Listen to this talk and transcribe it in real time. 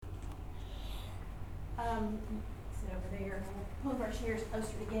Sit over there. We'll move our chairs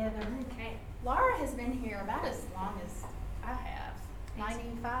closer together. Okay. Laura has been here about as long as I have.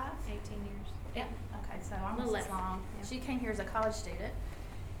 95? 18 years. Yeah. Okay, so little almost less. as long. Yeah. She came here as a college student.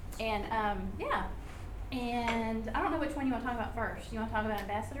 And, yeah. And I don't know which one you want to talk about first. You want to talk about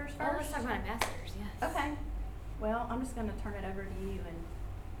ambassadors first? Oh, let's talk about ambassadors, yes. Okay. Well, I'm just going to turn it over to you, and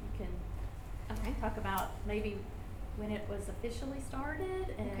you can Okay. talk about maybe when it was officially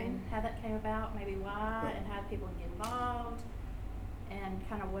started and Okay. how that came about, maybe why, and how people get involved, and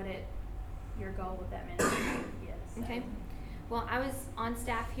kind of what your goal with that ministry is. So. Okay. Well, I was on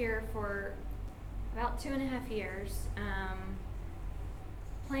staff here for about 2.5 years,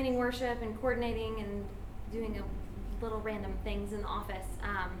 planning worship and coordinating and doing a little random things in the office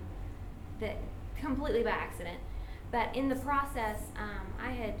that completely by accident. But in the process,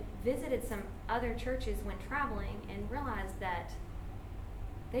 I had visited some other churches when traveling and realized that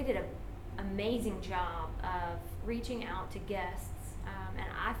they did an amazing job of reaching out to guests, and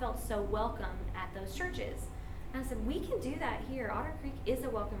I felt so welcome at those churches. And I said, we can do that here. Otter Creek is a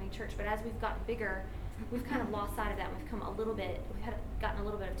welcoming church, but as we've gotten bigger, we've kind of lost sight of that. We've gotten a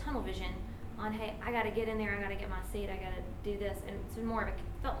little bit of tunnel vision on, hey, I got to get in there, I got to get my seat, I got to do this, and it's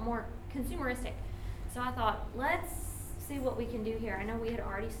felt more consumeristic. So I thought, let's see what we can do here. I know we had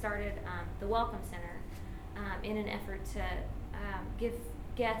already started the Welcome Center in an effort to give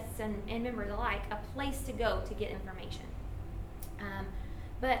guests and members alike a place to go to get information.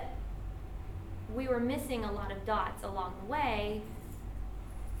 But we were missing a lot of dots along the way.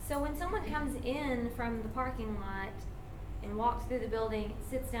 So when someone comes in from the parking lot and walks through the building,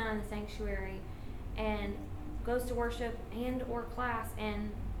 sits down in the sanctuary, and goes to worship and or class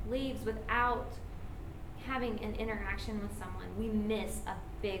and leaves without having an interaction with someone, we miss a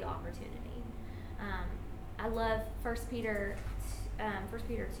big opportunity. I love 1 Peter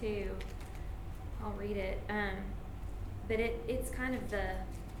 2. I'll read it. But it's kind of the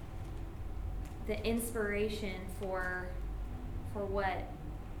inspiration for what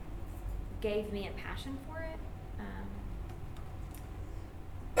gave me a passion for it.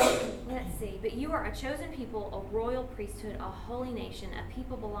 Let's see. But you are a chosen people, a royal priesthood, a holy nation, a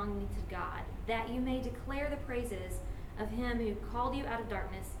people belonging to God, that you may declare the praises of him who called you out of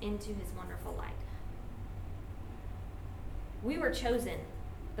darkness into his wonderful light. We were chosen.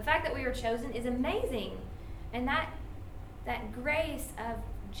 The fact that we were chosen is amazing. And that grace of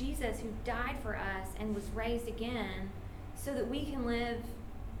Jesus who died for us and was raised again so that we can live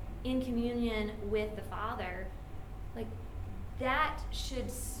in communion with the Father, like, that should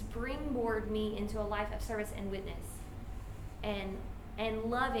springboard me into a life of service and witness and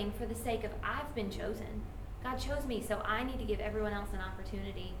loving for the sake of I've been chosen. God chose me, so I need to give everyone else an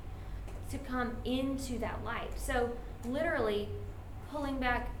opportunity to come into that light. So literally pulling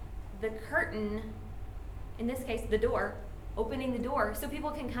back the curtain, in this case the door, opening the door so people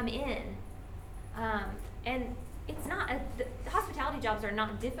can come in. And it's not, the hospitality jobs are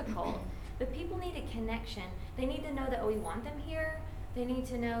not difficult, but people need a connection. They need to know that we want them here. They need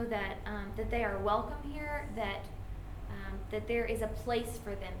to know that that they are welcome here, that there is a place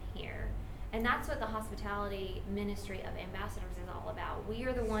for them here. And that's what the hospitality ministry of ambassadors is all about. We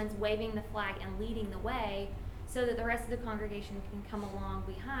are the ones waving the flag and leading the way so that the rest of the congregation can come along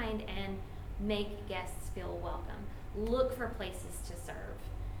behind and make guests feel welcome. Look for places to serve.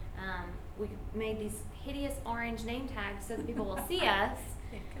 We made these hideous orange name tags so that people will see us,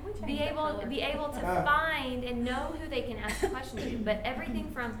 be able to find and know who they can ask questions to. But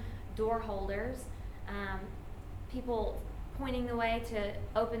everything from door holders, people pointing the way, to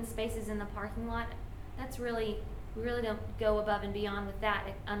open spaces in the parking lot. We really don't go above and beyond with that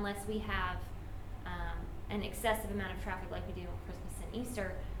unless we have an excessive amount of traffic like we do on Christmas and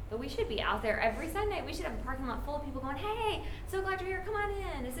Easter. But we should be out there every Sunday. We should have a parking lot full of people going, hey, so glad you're here, come on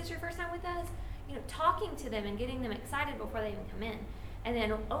in. Is this your first time with us? Talking to them and getting them excited before they even come in. And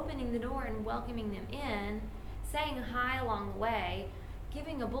then opening the door and welcoming them in, saying hi along the way,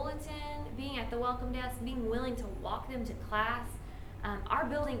 giving a bulletin, being at the welcome desk, being willing to walk them to class. Our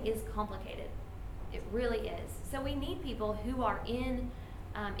building is complicated. It really is. So we need people who are in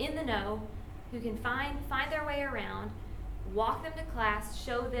the know, who can find their way around, walk them to class,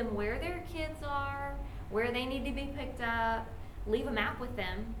 show them where their kids are, where they need to be picked up, leave a map with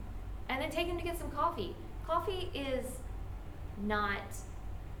them, and then take them to get some coffee. Coffee is not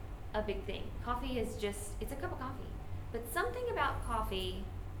a big thing. Coffee is it's a cup of coffee. But something about coffee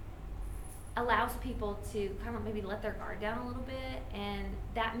allows people to kind of maybe let their guard down a little bit, and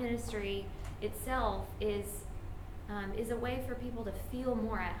that ministry itself is a way for people to feel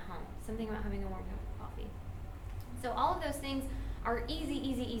more at home. Something about having a warm cup of coffee. So all of those things are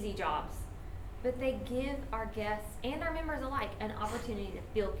easy jobs. but they give our guests and our members alike an opportunity to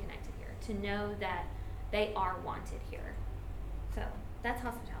feel connected here, to know that they are wanted here. So that's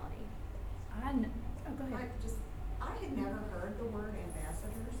hospitality. Oh, go ahead. I had never heard the word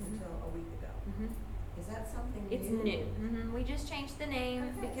ambassadors until a week ago. Mm-hmm. Is that something new? It's new. Mm-hmm. We just changed the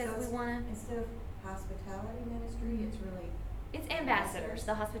name Okay, because so we it's- want to. Instead of hospitality ministry, it's really. It's ambassadors,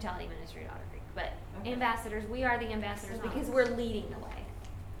 the hospitality ministry at Otter Creek, but Okay. ambassadors, we are the ambassadors So because nice. we're leading the way.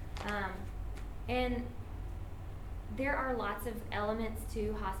 And there are lots of elements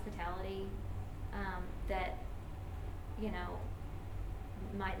to hospitality that, you know,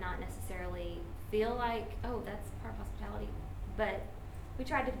 might not necessarily feel like, oh, that's part of hospitality, but we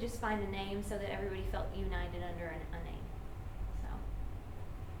tried to just find a name so that everybody felt united under a name. So.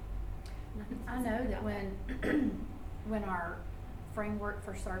 nothing I know specific that about when our framework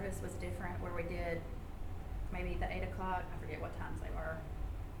for service was different, where we did maybe the 8 o'clock, I forget what times they were.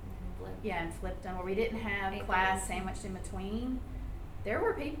 Blip. Yeah, and flipped them, where we didn't have 8:30. class sandwiched in between. There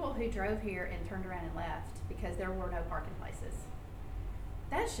were people who drove here and turned around and left because there were no parking places.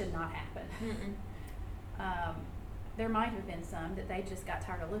 That should not happen. Mm-mm. There might have been some that they just got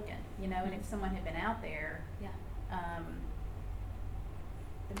tired of looking, you know, and if someone had been out there, Yeah.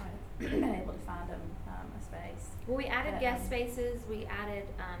 they might have been able to find them a space. Well, we added But, guest spaces. We added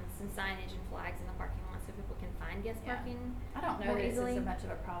some signage and flags in the parking lot so people can find guest Yeah. parking. I don't know more that easily. it's as much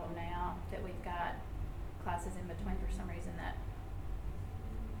of a problem now that we've got classes in between for some reason that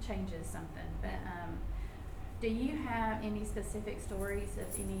changes something, but, Yeah. do you have any specific stories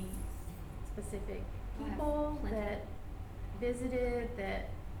of any specific I have people plenty. that visited that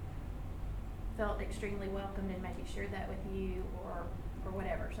felt extremely welcomed and maybe shared that with you or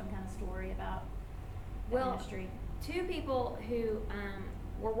whatever, some kind of story about the Well, ministry? two people who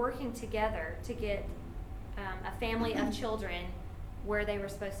were working together to get a family of children where they were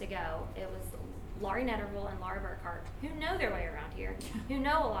supposed to go. It was Laurie Netterville and Laura Burkhart, who know their way around here, who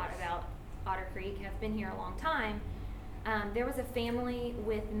know a lot about Otter Creek, have been here a long time. There was a family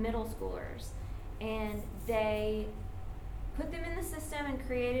with middle schoolers, and they put them in the system and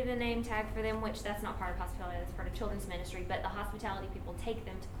created a name tag for them, which that's not part of hospitality, that's part of children's ministry, but the hospitality people take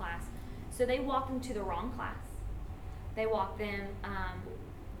them to class. So they walked them to the wrong class. They walked them,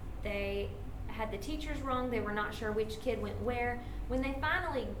 they had the teachers wrong, they were not sure which kid went where. When they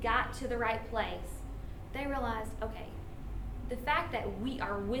finally got to the right place, they realized, okay, the fact that we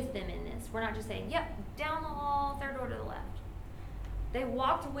are with them in this, we're not just saying, yep, down the hall, third door to the left. They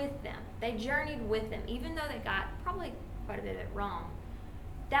walked with them. They journeyed with them, even though they got probably quite a bit of it wrong.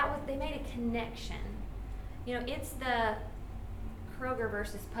 They made a connection. You know, it's the Kroger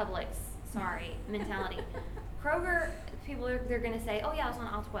versus Publix, mentality. Kroger, they're going to say, oh yeah, it's on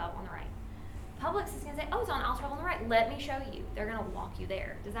aisle 12 on the right. Publix is going to say, oh, it's on aisle 12 on the right. Let me show you. They're going to walk you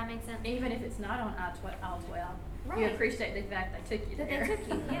there. Does that make sense? Even if it's not on aisle 12, you Right. appreciate the fact they took you That there. they took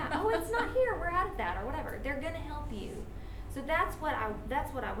you, yeah. Oh, it's not here. We're out of that, or whatever. They're gonna help you. So that's what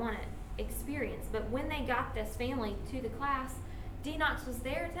I want to experience. But when they got this family to the class, Knox was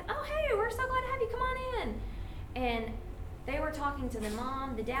there and said, "Oh, hey, we're so glad to have you. Come on in." And they were talking to the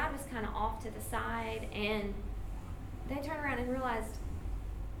mom. The dad was kind of off to the side, and they turned around and realized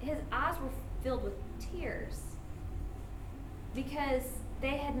his eyes were filled with tears because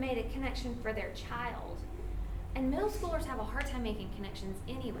they had made a connection for their child. And middle schoolers have a hard time making connections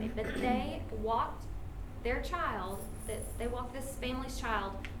anyway, but they walked their child, they walked this family's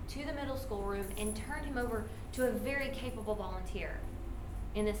child to the middle school room and turned him over to a very capable volunteer,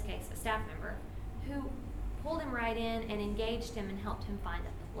 in this case a staff member, who pulled him right in and engaged him and helped him find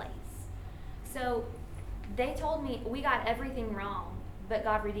a place. So they told me we got everything wrong, but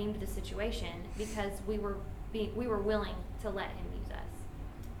God redeemed the situation because we were willing to let him use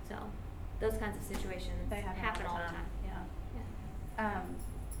us. So those kinds of situations They happen all the time. Yeah.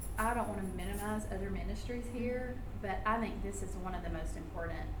 I don't want to minimize other ministries here, but I think this is one of the most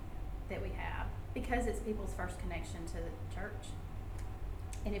important that we have because it's people's first connection to the church.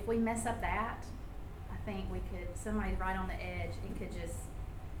 And if we mess up that, I think somebody right on the edge, it could just,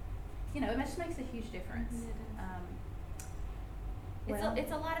 it just makes a huge difference. It is.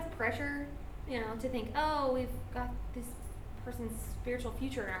 It's a lot of pressure, to think, oh, we've got this person's spiritual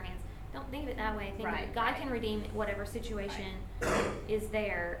future in our hands. Don't think of it that way. Think that God can redeem whatever situation is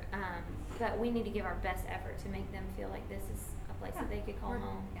there, but we need to give our best effort to make them feel like this is a place that they could call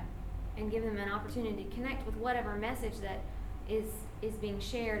home, and give them an opportunity to connect with whatever message that is being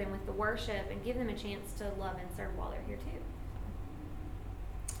shared and with the worship, and give them a chance to love and serve while they're here too.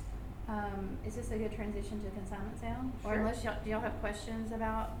 Is this a good transition to consignment sale? Sure. Or do y'all have questions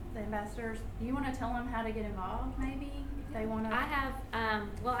about the ambassadors? Do you want to tell them how to get involved maybe? they wanna? I have,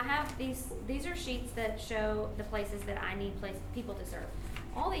 I have these are sheets that show the places that I need people to serve.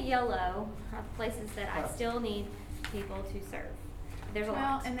 All the yellow are the places that I still need people to serve. There's a lot.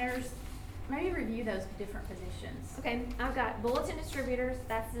 Well, and there's, maybe review those different positions. Okay, I've got bulletin distributors,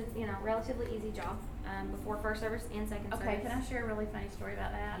 that's a, relatively easy job, before first service and second service. Okay, can I share a really funny story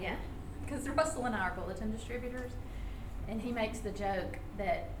about that? Yeah. Because Russell and I are bulletin distributors, and he makes the joke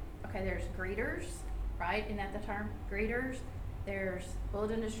that, okay, there's greeters, right? Isn't that the term? Greeters, there's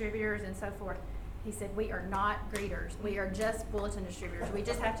bulletin distributors and so forth. He said, we are not greeters, we are just bulletin distributors, we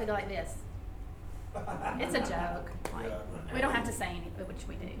just have to go like this. It's a joke, like, we don't have to say anything, which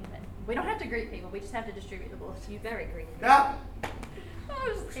we do, but we don't have to greet people, we just have to distribute the bulletin. You very greedy. Yeah.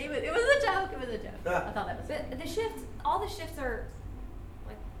 It was a joke, I thought that was funny. But all the shifts are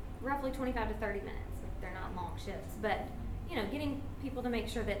like roughly 25 to 30 minutes. They're not long shifts, but getting people to make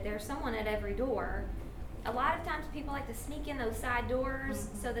sure that there's someone at every door. A lot of times people like to sneak in those side doors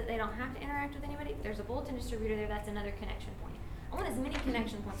so that they don't have to interact with anybody. If there's a bulletin distributor there, that's another connection point. I want as many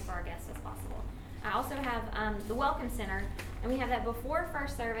connection points for our guests as possible. I also have the Welcome Center, and we have that before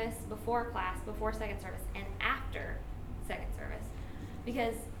first service, before class, before second service, and after second service.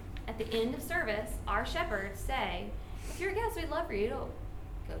 Because at the end of service, our shepherds say, if you're a guest, we'd love for you to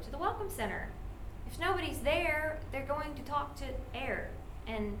go to the Welcome Center. If nobody's there, they're going to talk to air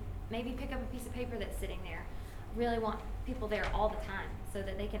and maybe pick up a piece of paper that's sitting there. I really want people there all the time so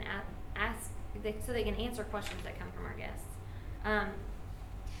that they can so they can answer questions that come from our guests.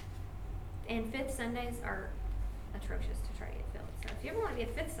 And fifth Sundays are atrocious to try to get filled. So if you ever want to be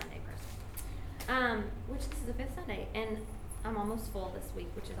a fifth Sunday person, which this is the fifth Sunday, and I'm almost full this week,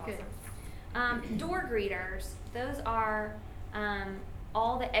 which is Good. awesome. Door greeters, those are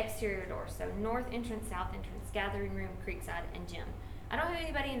all the exterior doors. So north entrance, south entrance, gathering room, creekside, and gym. I don't have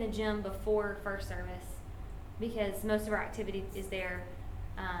anybody in the gym before first service because most of our activity is there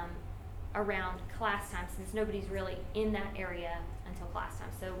around class time, since nobody's really in that area until class time.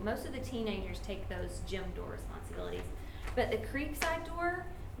 So most of the teenagers take those gym door responsibilities. But the creekside door,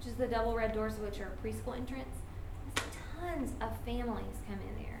 which is the double red doors, which are preschool entrance, tons of families come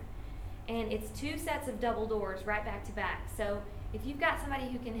in there. And it's 2 sets of double doors right back to back. So if you've got somebody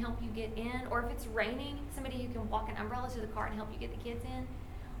who can help you get in, or if it's raining, somebody who can walk an umbrella to the car and help you get the kids in,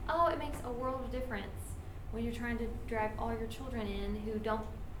 it makes a world of difference when you're trying to drag all your children in who don't,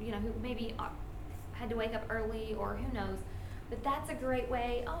 who maybe had to wake up early or who knows. But that's a great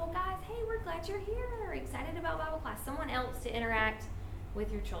way, guys, hey, we're glad you're here, excited about Bible class. Someone else to interact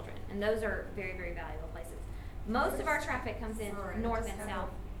with your children. And those are very, very valuable places. Most of our traffic comes in north and south.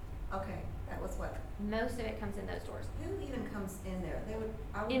 Okay, that was what? Most of it comes in those doors. Who even comes in there?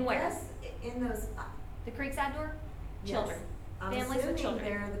 I would In where? guess in those. The creekside door? Yes. Children. I'm Families with assuming children.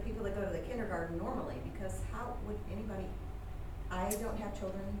 they're the people that go to the kindergarten normally, because how would anybody? I don't have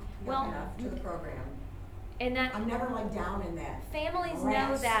children young enough to the program. And that I'm never like down in that. families know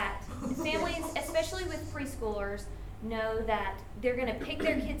Rats. that. Families, especially with preschoolers, know that they're going to pick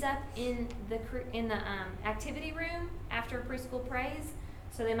their kids up in the activity room after preschool praise.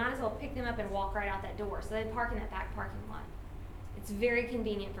 So they might as well pick them up and walk right out that door. So they park in that back parking lot. It's very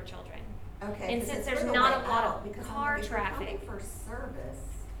convenient for children. Okay. And 'cause since it's there's for the not way a lot out, of because car if they're coming traffic. for service.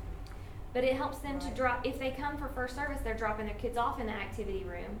 But it helps them to Right. drop, if they come for first service, they're dropping their kids off in the activity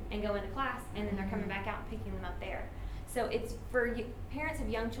room and go into class, and then they're coming back out and picking them up there. So it's for parents of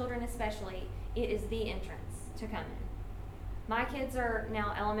young children especially, it is the entrance to come in. My kids are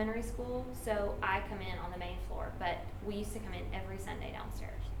now elementary school, so I come in on the main floor, but we used to come in every Sunday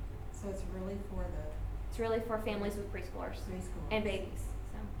downstairs. So it's really for the It's really for families with preschoolers preschoolers. and babies,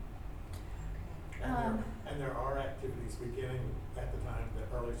 so. And there are activities beginning at the time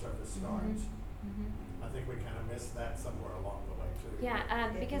that early service starts. I think we kind of missed that somewhere along the way too. Yeah,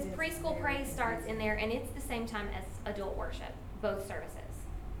 because It is preschool very praise starts in confusing. there, and it's the same time as adult worship, both services,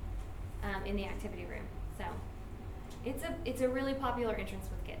 in the activity room. So it's a really popular entrance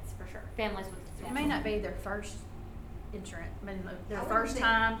with kids for sure. Families with kids. It may not be their first entrance, I mean, their I wouldn't first think-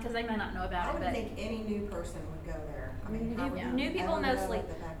 time, because they may not know I about it, wouldn't but. think any new person would go there. I mean, how would you New people ever go mostly. out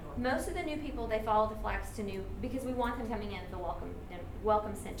the back door? Most of the new people, they follow the flags to new, because we want them coming in the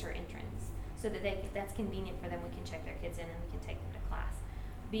welcome center entrance, so that that's convenient for them. We can check their kids in and we can take them to class.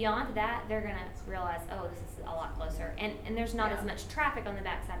 Beyond that, they're gonna realize, this is a lot closer, and there's not as Yeah. much traffic on the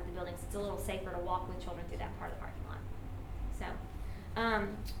back side of the building, so it's a little safer to walk with children through that part of the parking lot. So,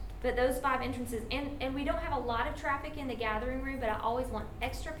 but those 5 entrances, and we don't have a lot of traffic in the gathering room, but I always want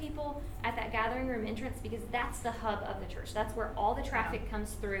extra people at that gathering room entrance, because that's the hub of the church. That's where all the traffic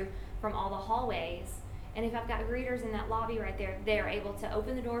comes through from all the hallways. And if I've got greeters in that lobby right there, they're able to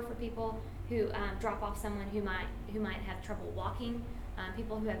open the door for people who drop off someone who might have trouble walking.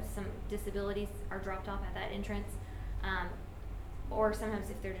 People who have some disabilities are dropped off at that entrance. Or sometimes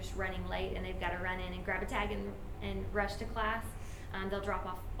if they're just running late and they've got to run in and grab a tag and rush to class, they'll drop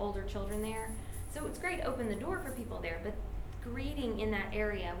off older children there. So it's great to open the door for people there, but greeting in that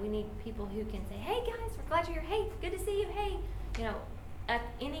area, we need people who can say, hey guys, we're glad you're here, hey, good to see you, hey, at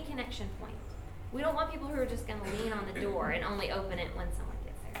any connection point. We don't want people who are just going to lean on the door and only open it when someone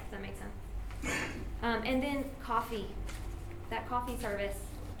gets there. Does that make sense? And then coffee. That coffee service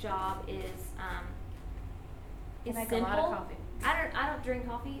job is You make simple. a lot of coffee. I don't drink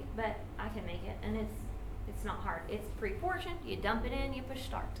coffee, but I can make it, and it's not hard. It's pre-portioned. You dump it in, you push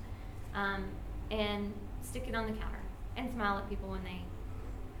start, and stick it on the counter, and smile at people when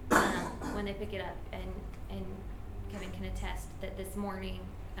they pick it up. And Kevin can attest that this morning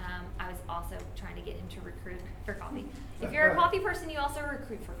I was also trying to get him to recruit for coffee. If you're a coffee person, you also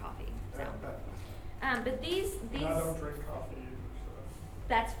recruit for coffee. So, but these And I don't drink coffee either, so.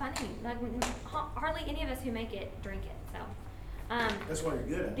 that's funny. Like, hardly any of us who make it drink it. So. That's what you're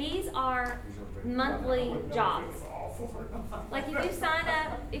good at. These are monthly jobs. Like if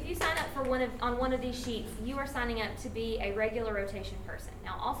you sign up for on one of these sheets, you are signing up to be a regular rotation person.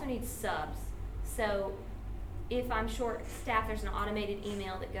 Now also need subs. So if I'm short staffed, there's an automated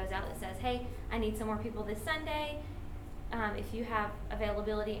email that goes out that says, hey, I need some more people this Sunday. If you have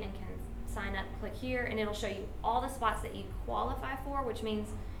availability and can sign up, click here, and it'll show you all the spots that you qualify for, which means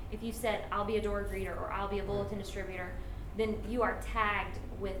if you said, I'll be a door greeter or I'll be a bulletin distributor, then you are tagged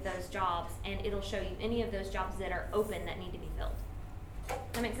with those jobs, and it'll show you any of those jobs that are open that need to be filled.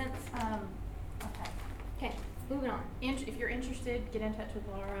 That make sense? Okay. Okay, moving on. If you're interested, get in touch with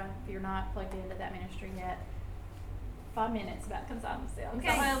Laura. If you're not plugged into that ministry yet, 5 minutes about consignment sale. Okay.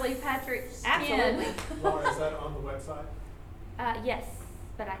 I'm gonna leave Patrick. Absolutely. Laura, is that on the website? Yes,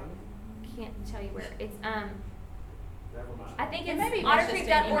 but I can't tell you where. It's Never mind. I think It it's may be worth just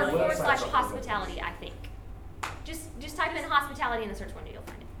an ottercreek.org email. /hospitality, I think. Just type in hospitality in the search window, you'll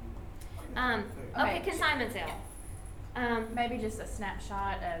find it. Okay, Okay. consignment sale. Maybe just a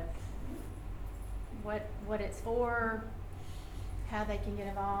snapshot of what it's for, how they can get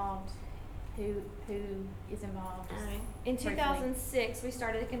involved, who is involved. just In briefly. 2006, we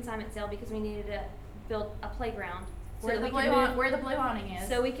started a consignment sale because we needed to build a playground. Where the blue awning is.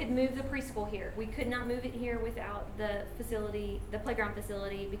 So we could move the preschool here. We could not move it here without the playground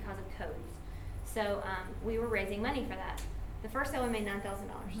facility because of codes. So we were raising money for that. The first sale we made $9,000,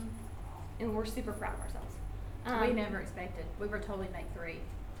 and we're super proud of ourselves. We never expected. We were told we'd make 3.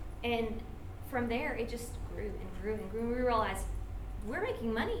 And from there, it just grew and grew and grew. And we realized we're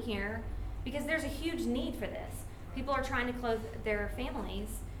making money here because there's a huge need for this. People are trying to clothe their families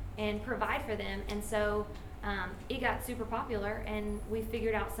and provide for them, and so it got super popular. And we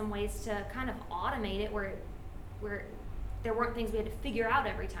figured out some ways to kind of automate it where there weren't things we had to figure out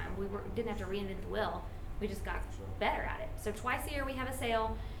every time. We didn't have to reinvent the wheel. We just got better at it. So twice a year we have a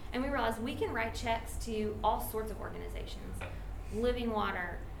sale, and we realized we can write checks to all sorts of organizations. Living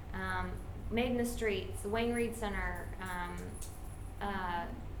Water, Made in the Streets, the Wayne Reed Center,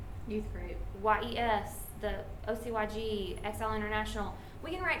 Youth group. YES, the OCYG, XL International. We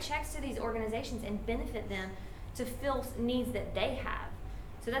can write checks to these organizations and benefit them to fill needs that they have.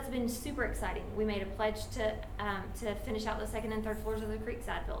 So that's been super exciting. We made a pledge to finish out the second and third floors of the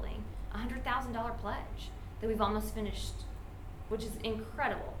Creekside building, $100,000 pledge that we've almost finished, which is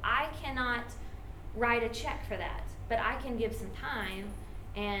incredible. I cannot write a check for that, but I can give some time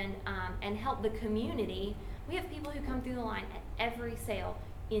and help the community. We have people who come through the line at every sale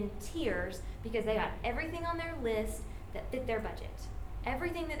in tears because they got everything on their list that fit their budget,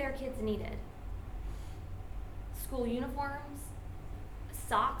 everything that their kids needed. School uniforms,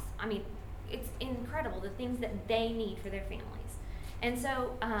 socks. I mean, it's incredible the things that they need for their families. And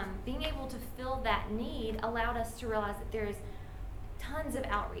so being able to fill that need allowed us to realize that there's tons of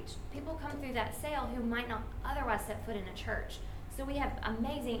outreach. People come through that sale who might not otherwise set foot in a church. So we have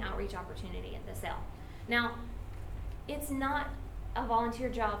amazing outreach opportunity at the sale. Now, it's not a volunteer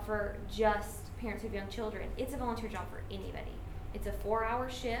job for just parents with young children. It's a volunteer job for anybody. It's a 4-hour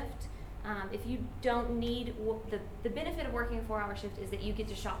shift. If you don't need, the benefit of working a 4-hour shift is that you get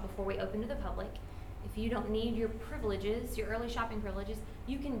to shop before we open to the public. If you don't need your privileges, your early shopping privileges,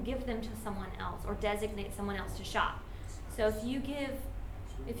 you can give them to someone else or designate someone else to shop. So if you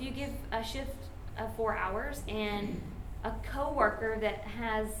give a shift of 4 hours and a coworker that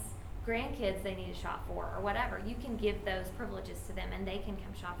has grandkids they need to shop for or whatever, you can give those privileges to them and they can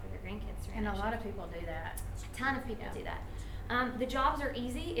come shop for their grandkids. And a lot of people do that. A ton of people do that. The jobs are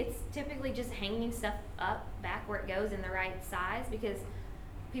easy. It's typically just hanging stuff up back where it goes in the right size because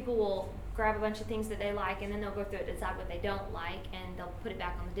people will grab a bunch of things that they like, and then they'll go through it and decide what they don't like, and they'll put it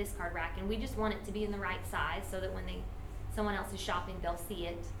back on the discard rack. And we just want it to be in the right size so that when someone else is shopping, they'll see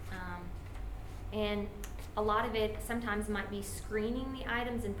it. And a lot of it sometimes might be screening the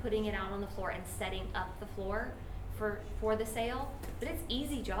items and putting it out on the floor and setting up the floor for the sale. But it's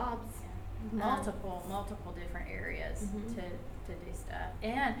easy jobs. Multiple different areas Mhm. to do stuff.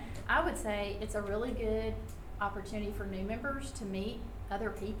 And I would say it's a really good opportunity for new members to meet other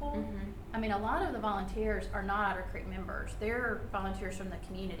people. Mhm. I mean, a lot of the volunteers are not Otter Creek members. They're volunteers from the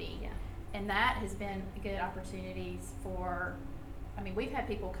community. Yeah. And that has been good opportunities for, I mean, we've had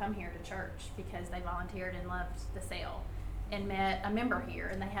people come here to church because they volunteered and loved the sale and met a member here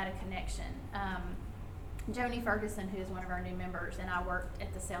and they had a connection. Joni Ferguson, who is one of our new members, and I worked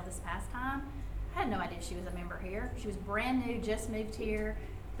at the sale this past time. I had no idea she was a member here. She was brand new, just moved here.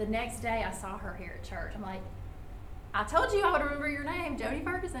 The next day I saw her here at church. I'm like, I told you I would remember your name, Joni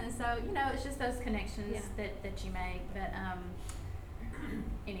Ferguson. And so, you know, it's just those connections Yeah. that you make. But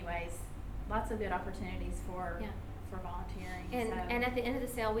anyways, lots of good opportunities for Yeah. volunteering. And at the end of the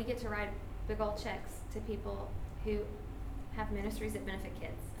sale, we get to write big old checks to people who have ministries that benefit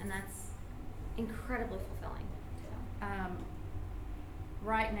kids, and that's incredibly fulfilling. So.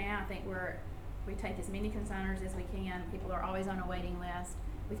 Right now, I think we take as many consigners as we can. People are always on a waiting list.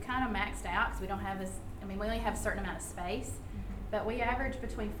 We've kind of maxed out because we don't have we only have a certain amount of space, but we average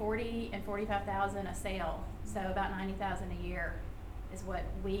between 40 and 45,000 a sale. So about 90,000 a year is what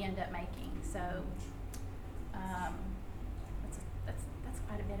we end up making. So that's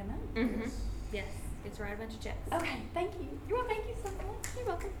quite a bit of money. Mm-hmm. Yes, get to write a bunch of checks. Okay, thank you. Well, thank you so much. You're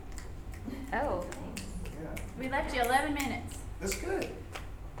welcome. Oh, thanks. Yeah, We left you 11 minutes. that's good.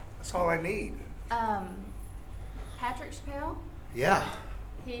 That's all I need. Patrick Chappelle, Yeah.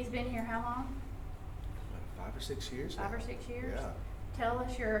 he's been here how long? 5 or 6 years now. 5 or 6 years? Yeah. Tell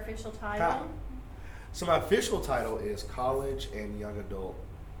us your official title. So my official title is College and Young Adult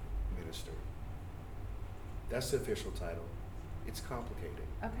Minister. That's the official title. It's complicated.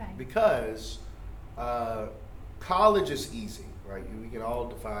 Okay. Because college is easy, right? We can all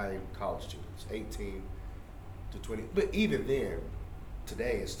define college students, 18 to 20. But even then,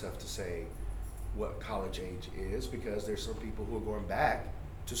 today it's tough to say what college age is because there's some people who are going back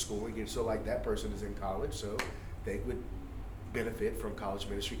to school. And so like that person is in college, so they would benefit from college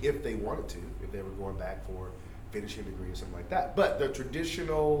ministry if they wanted to, if they were going back for finishing degree or something like that. But the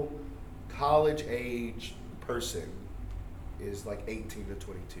traditional college age person is like 18 to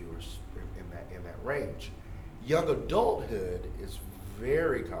 22 or in that range. Young adulthood is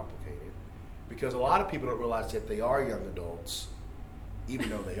very complicated because a lot of people don't realize that they are young adults, even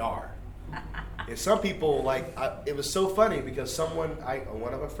though they are. And some people it was so funny because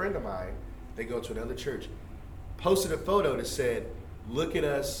one of a friend of mine, they go to another church, posted a photo that said, "Look at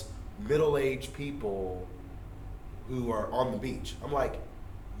us middle-aged people who are on the beach." I'm like,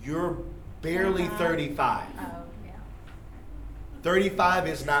 you're barely 35. Oh, yeah. 35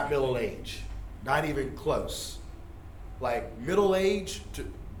 is not middle age, not even close. Like middle age,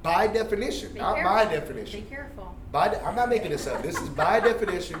 by definition, Be not careful. my definition. Be careful. I'm not making this up. This is by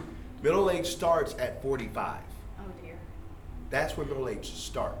definition. Middle age starts at 45. Oh, dear. That's where middle age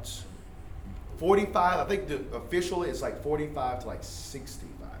starts. 45. I think the official is like 45 to like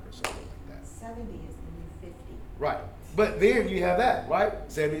 65 or something like that. 70 is the new 50. Right. But then you have that, right?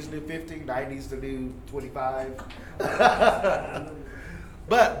 70's the new 50, 90's the new 25.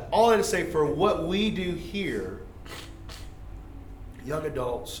 But all that to say, for what we do here, young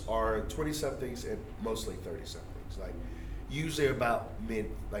adults are 20-somethings and mostly 30-somethings. Like usually about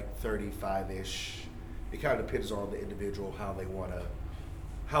mid, like 35-ish. It kind of depends on the individual how they want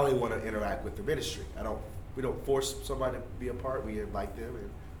to interact with the ministry. We don't force somebody to be a part. We invite them, and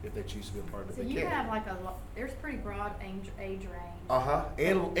if they choose to be a part, if So they you can. have like there's pretty broad age range.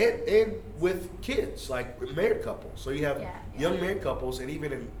 And with kids, like with married couples. So you have Yeah. young married couples, and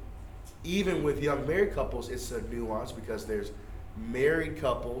even with young married couples, it's a nuance because there's married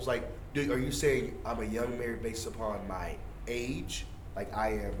couples. Like, are you saying I'm a young married based upon my age? Like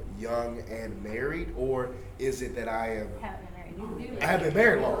I am young and married, or is it that I am? Haven't been married. I haven't been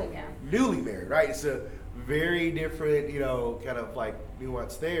married long. Yeah. Newly married, right? It's a very different, kind of like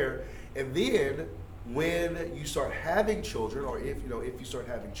nuance there. And then when you start having children, or if you start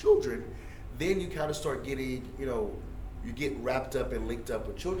having children, then you kind of start getting, you get wrapped up and linked up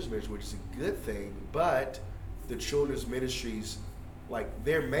with children's ministry, which is a good thing. But the children's ministries, like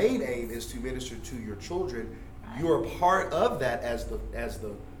their main aim is to minister to your children. You're a part of that as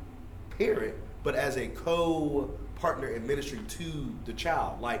the parent, but as a co-partner in ministering to the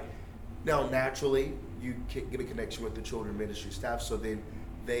child. Like now, naturally, you get a connection with the children ministry staff, so then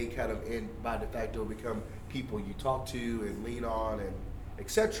they kind of, by de facto, become people you talk to and lean on and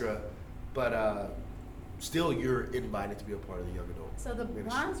etc. But still, you're invited to be a part of the young adult. So the ministry.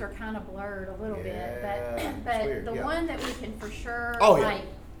 lines are kind of blurred a little Yeah, bit, it's but weird, the yeah. one that we can for sure, Oh, yeah. like,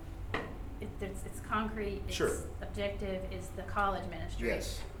 it's concrete, it's Sure. objective, is the college ministry.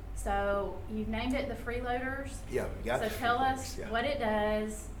 Yes. So you've named it the Freeloaders. Yeah. You got So the tell freeloaders, us yeah. what it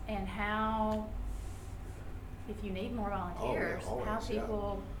does and how, if you need more volunteers, how always, yeah.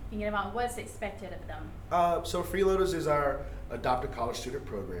 people can get involved, what's expected of them. So Freeloaders is our adopted college student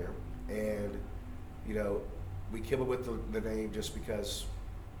program, and you know, we came up with the name just because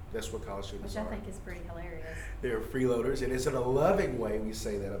that's what college students Which I are. think is pretty hilarious. They're freeloaders, and it's in a loving way we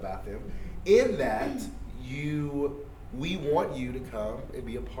say that about them. In that we want you to come and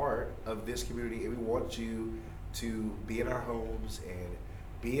be a part of this community, and we want you to be in our homes and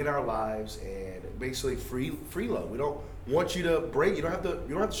be in our lives and basically freeload. We don't want you to break. You don't have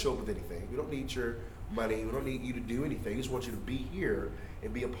to show up with anything. We don't need your money. We don't need you to do anything. We just want you to be here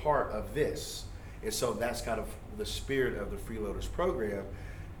and be a part of this. And so that's kind of the spirit of the Freeloaders program.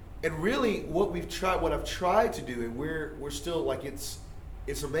 And really, what I've tried to do, and we're still like, it's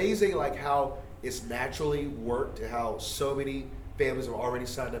amazing like how it's naturally worked and how so many families have already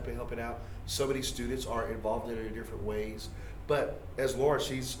signed up and helping out. So many students are involved in it in different ways. But as Laura,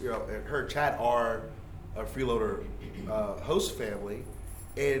 she's, you know, and her and Chad are a Freeloader host family,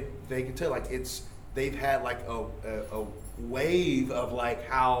 and they can tell like they've had like a wave of like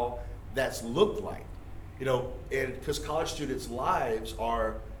how that's looked like, you know, and because college students' lives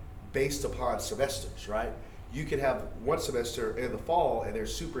are based upon semesters, right? You can have one semester in the fall and they're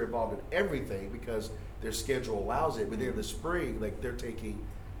super involved in everything because their schedule allows it, but then in the spring, like they're taking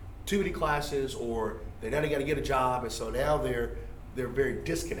too many classes or they now got to get a job, and so now they're very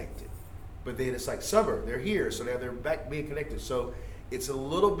disconnected. But then it's like summer, they're here, so now they're back being connected. So it's a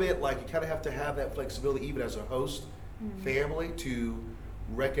little bit like you kind of have to have that flexibility even as a host family to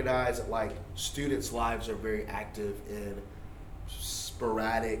recognize that like students' lives are very active and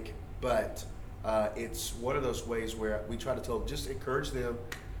sporadic, but it's one of those ways where we try to just encourage them,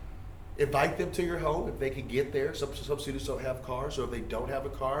 invite them to your home if they can get there. Some students don't have cars, or if they don't have a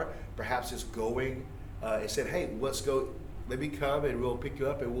car, perhaps it's going and said, hey, let's go, let me come and we'll pick you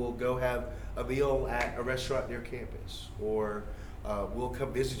up and we'll go have a meal at a restaurant near campus, or we'll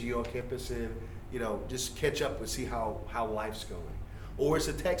come visit you on campus and, you know, just catch up and see how life's going. Or it's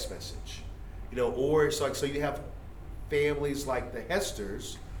a text message, you know, or it's like, so you have families like the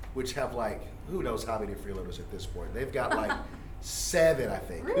Hesters, which have like, who knows how many freeloaders at this point. They've got like 7, I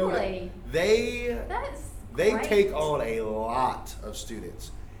think. Really? That's They great. take on a lot of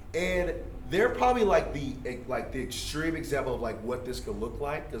students, and they're probably like the extreme example of like what this could look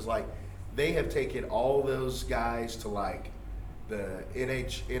like, because like they have taken all those guys to like the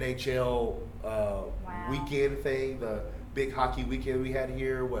NHL Wow. weekend thing, the big hockey weekend we had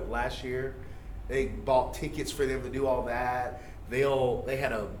here last year. They bought tickets for them to do all that. They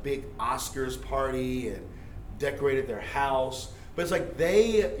had a big Oscars party and decorated their house. But it's like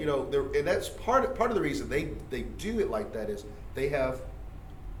they, you know, and that's part of the reason they do it like that is they have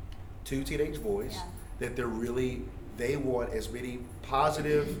 2 teenage boys Yeah. that they want as many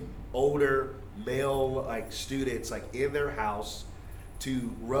positive older male like students like in their house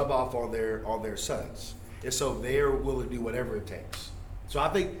to rub off on their sons. And so they're willing to do whatever it takes. So I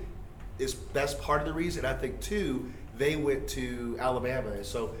think that's part of the reason. I think too, they went to Alabama, and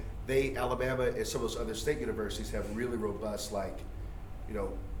so Alabama and some of those other state universities have really robust, like, you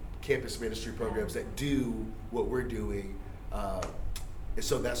know, campus ministry programs that do what we're doing. And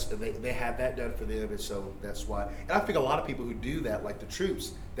so they have that done for them, and so that's why. And I think a lot of people who do that, like the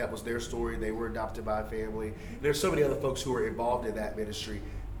troops, that was their story. They were adopted by a family. And there's so many other folks who are involved in that ministry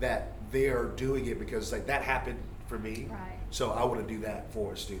that they are doing it because like that happened for me. Right. So I want to do that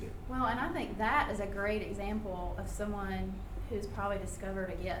for a student. Well, and I think that is a great example of someone who's probably discovered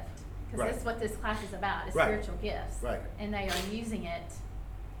a gift. Because Right. that's what this class is about, is Right. spiritual gifts. Right. And they are using it,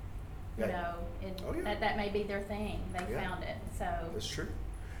 you Right. know, and Oh, yeah. that may be their thing. They Yeah. found it, so. That's true.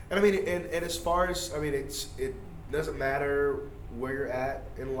 And I mean, and as far as, I mean, it doesn't matter where you're at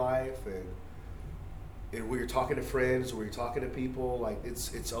in life, and when you're talking to friends, or when you're talking to people, like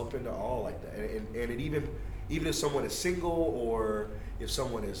it's open to all like that. And it even if someone is single, or if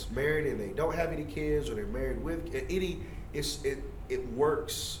someone is married and they don't have any kids, or they're married with it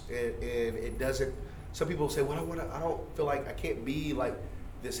works, and it doesn't. Some people say, well, I don't feel like I can't be like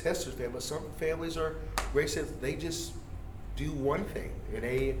this Hester's family. But some families are, Ray says, they just do one thing, and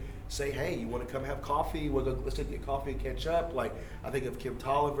they say, hey, you want to come have coffee? Let's get coffee and catch up. Like, I think of Kim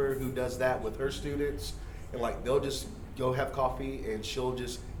Tolliver, who does that with her students, and like they'll just go have coffee, and she'll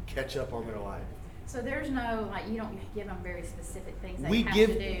just catch up on their life. So there's no, like, you don't give them very specific things they We have give,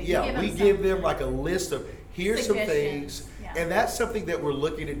 to do. You yeah, we some- give them like a list of, here's some Suggestions, things. yeah. And that's something that we're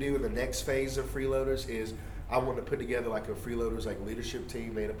looking to do in the next phase of Freeloaders is I want to put together like a Freeloaders like leadership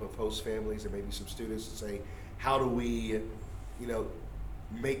team made up of host families and maybe some students to say, how do we,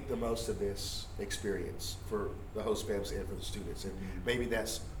 make the most of this experience for the host families and for the students? And maybe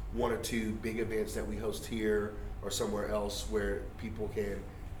that's one or two big events that we host here or somewhere else where people can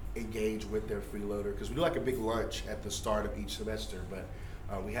engage with their freeloader, because we do like a big lunch at the start of each semester, but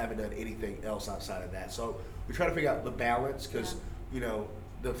we haven't done anything else outside of that. So we try to figure out the balance, because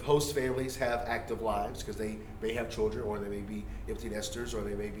the host families have active lives because they may have children, or they may be empty nesters, or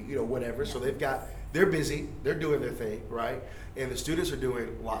they may be whatever. So they're busy, they're doing their thing, right? And the students are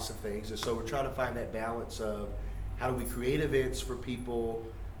doing lots of things, and so we're trying to find that balance of how do we create events for people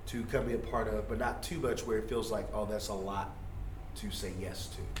to come be a part of, but not too much where it feels like, oh, that's a lot to say yes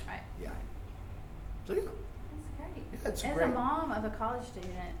to. Right. Yeah. So yeah. That's great. Yeah, it's As great. a mom of a college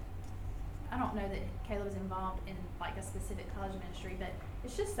student, I don't know that Caleb is involved in like a specific college ministry, but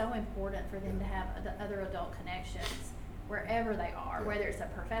it's just so important for them to have the other adult connections wherever they are, Yeah. whether it's a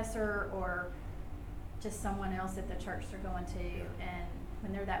professor or just someone else at the church they're going to. Yeah. And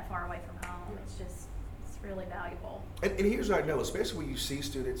when they're that far away from home, Yeah. it's really valuable. And here's what I know, especially when you see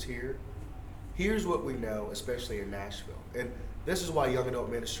students here, here's what we know, especially in Nashville. And this is why young adult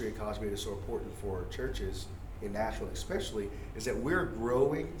ministry and college ministry is so important for churches in Nashville especially, is that we're a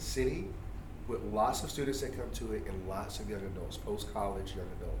growing city with lots of students that come to it and lots of young adults, post-college young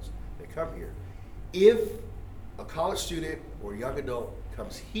adults that come here. If a college student or young adult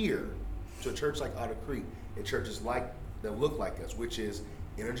comes here to a church like Otter Creek and churches like that look like us, which is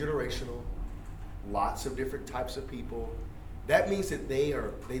intergenerational, lots of different types of people, that means that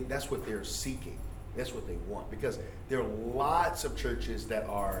that's what they're seeking. That's what they want, because there are lots of churches that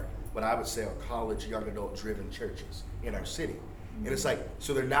are what I would say are college young adult driven churches in our city. And it's like,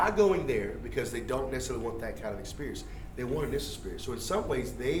 so they're not going there because they don't necessarily want that kind of experience. They want this experience. So in some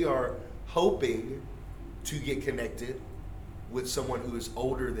ways they are hoping to get connected with someone who is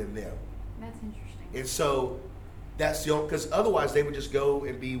older than them. That's interesting. And so that's the only, because otherwise they would just go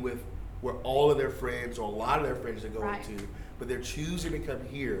and be with where all of their friends or a lot of their friends are going Right. to, but they're choosing to come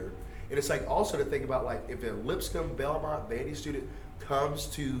here. And it's like also to think about, like, if a Lipscomb, Belmont, Vandy student comes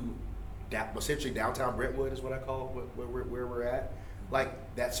to essentially downtown Brentwood is what I call where we're at, like,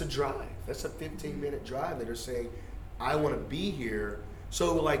 that's a drive. That's a 15-minute drive that are saying, I want to be here.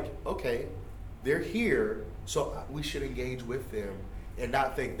 So like, okay, they're here, so we should engage with them and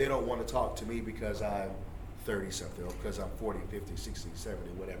not think they don't want to talk to me because I'm 30 something, or because I'm 40, 50, 60,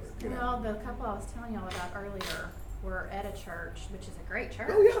 70, whatever. Well, the couple I was telling y'all about earlier were at a church, which is a great church,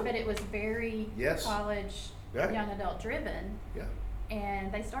 Oh, yeah. but it was very Yes. college, Right. young adult driven. Yeah.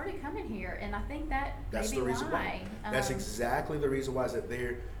 And they started coming here, and I think that That's may be the reason why. That's Um, exactly the reason why, is that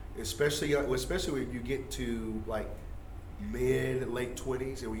they're, especially when you get to like late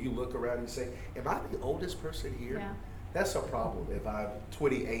 20s, and when you look around and say, am I the oldest person here? Yeah. That's a problem if I'm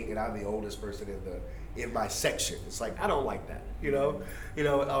 28 and I'm the oldest person in my section. It's like, I don't like that,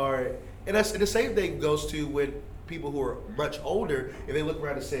 and that's, and the same thing goes to when people who are much older, and they look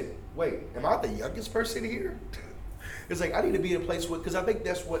around and say, wait, am I the youngest person here? It's like, I need to be in a place because I think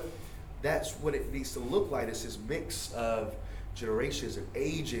that's what it needs to look like. It's this mix of generations and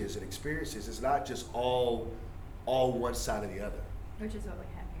ages and experiences. It's not just all one side or the other. which is what we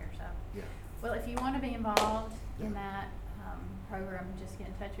have here, so. Yeah. Well, if you want to be involved in Yeah. that program, just get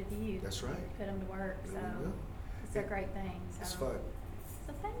in touch with you. That's right. Put them to work, Yeah, so we will. it's a great thing, so. It's fun.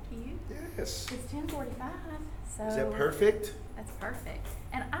 So thank you. Yes. It's 10:45, so. Is that perfect? That's perfect.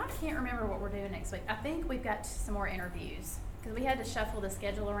 And I can't remember what we're doing next week. I think we've got some more interviews, because we had to shuffle the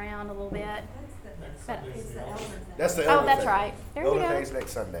schedule around a little bit. That's Next But Sunday's it's the the elder. elder thing. That's the Oh, elder that's thing. right. There we Elder go. thing's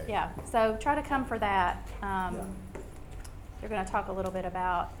next Sunday. Yeah, so try to come for that. They're gonna talk a little bit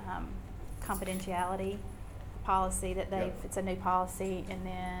about confidentiality policy that Yeah. it's a new policy, and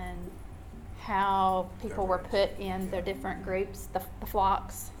then how people were put in their different groups, the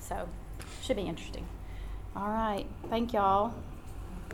flocks, so should be interesting. All right, thank y'all.